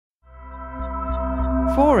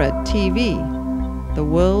FORA.tv. The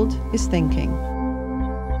world is thinking.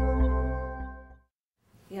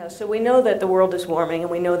 Yeah, so we know that the world is warming,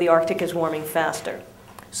 and we know the Arctic is warming faster.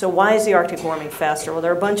 So why is the Arctic warming faster? Well,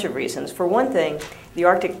 there are a bunch of reasons. For one thing, the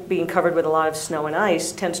Arctic being covered with a lot of snow and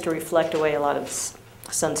ice tends to reflect away a lot of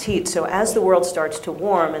sun's heat. So as the world starts to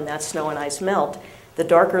warm and that snow and ice melt, the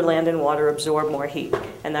darker land and water absorb more heat.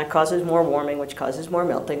 And that causes more warming, which causes more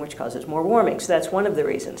melting, which causes more warming. So that's one of the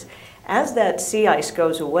reasons. As that sea ice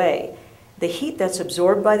goes away, the heat that's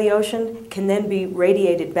absorbed by the ocean can then be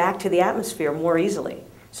radiated back to the atmosphere more easily.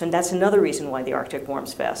 So that's another reason why the Arctic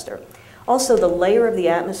warms faster. Also, the layer of the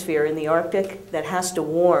atmosphere in the Arctic that has to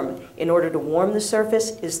warm in order to warm the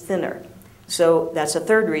surface is thinner. So that's a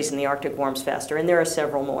third reason the Arctic warms faster, and there are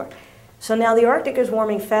several more. So now the Arctic is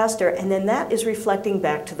warming faster, and then that is reflecting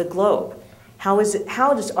back to the globe. How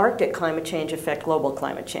does Arctic climate change affect global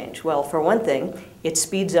climate change? Well, for one thing, it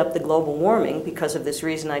speeds up the global warming because of this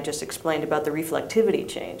reason I just explained about the reflectivity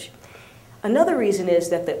change. Another reason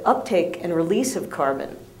is that the uptake and release of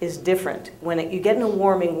carbon is different. When you get in a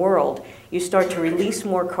warming world, you start to release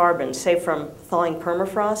more carbon, say from thawing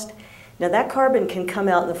permafrost. Now that carbon can come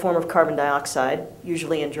out in the form of carbon dioxide,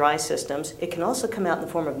 usually in dry systems. It can also come out in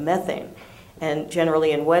the form of methane, and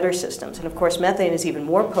generally in wetter systems. And of course, methane is even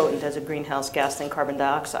more potent as a greenhouse gas than carbon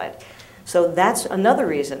dioxide. So that's another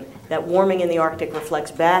reason that warming in the Arctic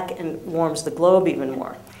reflects back and warms the globe even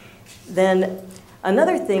more. Then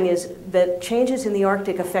another thing is that changes in the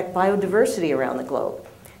Arctic affect biodiversity around the globe.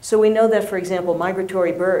 So we know that, for example,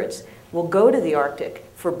 migratory birds will go to the Arctic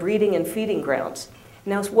for breeding and feeding grounds.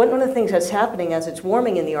 Now, one of the things that's happening as it's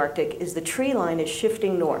warming in the Arctic is the tree line is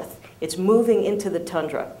shifting north. It's moving into the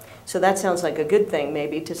tundra. So that sounds like a good thing,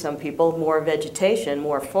 maybe, to some people, more vegetation,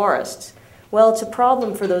 more forests. Well, it's a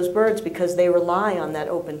problem for those birds because they rely on that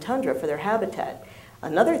open tundra for their habitat.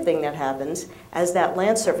 Another thing that happens, as that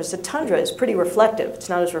land surface, the tundra is pretty reflective. It's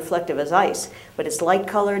not as reflective as ice, but it's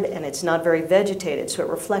light-colored and it's not very vegetated, so it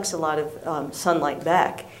reflects a lot of sunlight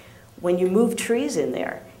back. When you move trees in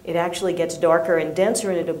there, it actually gets darker and denser,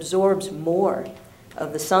 and it absorbs more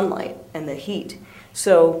of the sunlight and the heat.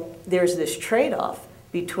 So there's this trade-off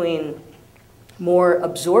between more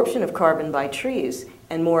absorption of carbon by trees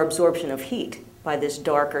and more absorption of heat by this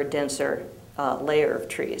darker, denser layer of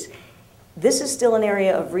trees. This is still an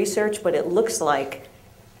area of research, but it looks like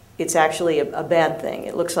it's actually a bad thing.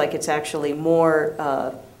 It looks like it's actually more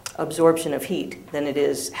absorption of heat than it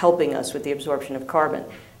is helping us with the absorption of carbon.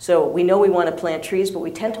 So we know we want to plant trees, but we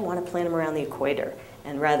tend to want to plant them around the equator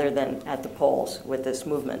and rather than at the poles with this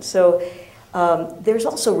movement. So there's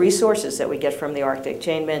also resources that we get from the Arctic.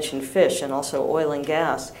 Jane mentioned fish and also oil and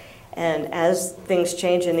gas. And as things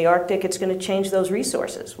change in the Arctic, it's going to change those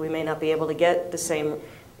resources. We may not be able to get the same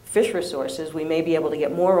fish resources. We may be able to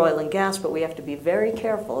get more oil and gas, but we have to be very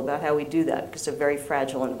careful about how we do that because it's a very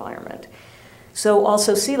fragile environment. So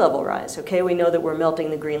also sea level rise. Okay, we know that we're melting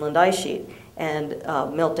the Greenland ice sheet and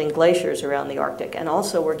melting glaciers around the Arctic. And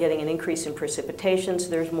also we're getting an increase in precipitation, so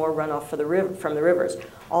there's more runoff from the rivers.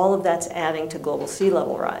 All of that's adding to global sea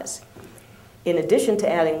level rise. In addition to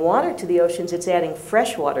adding water to the oceans, it's adding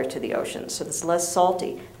fresh water to the oceans, so it's less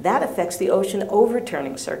salty. That affects the ocean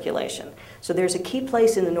overturning circulation. So there's a key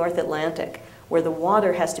place in the North Atlantic where the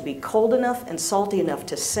water has to be cold enough and salty enough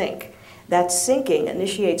to sink. That sinking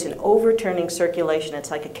initiates an overturning circulation.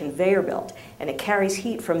 It's like a conveyor belt, and it carries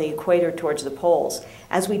heat from the equator towards the poles.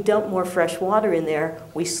 As we dump more fresh water in there,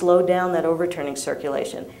 we slow down that overturning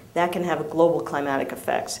circulation. That can have global climatic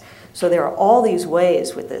effects. So there are all these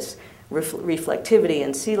ways with this reflectivity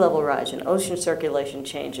and sea level rise and ocean circulation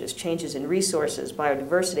changes in resources,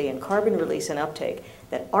 biodiversity, and carbon release and uptake,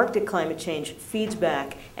 that Arctic climate change feeds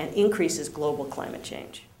back and increases global climate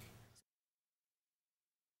change.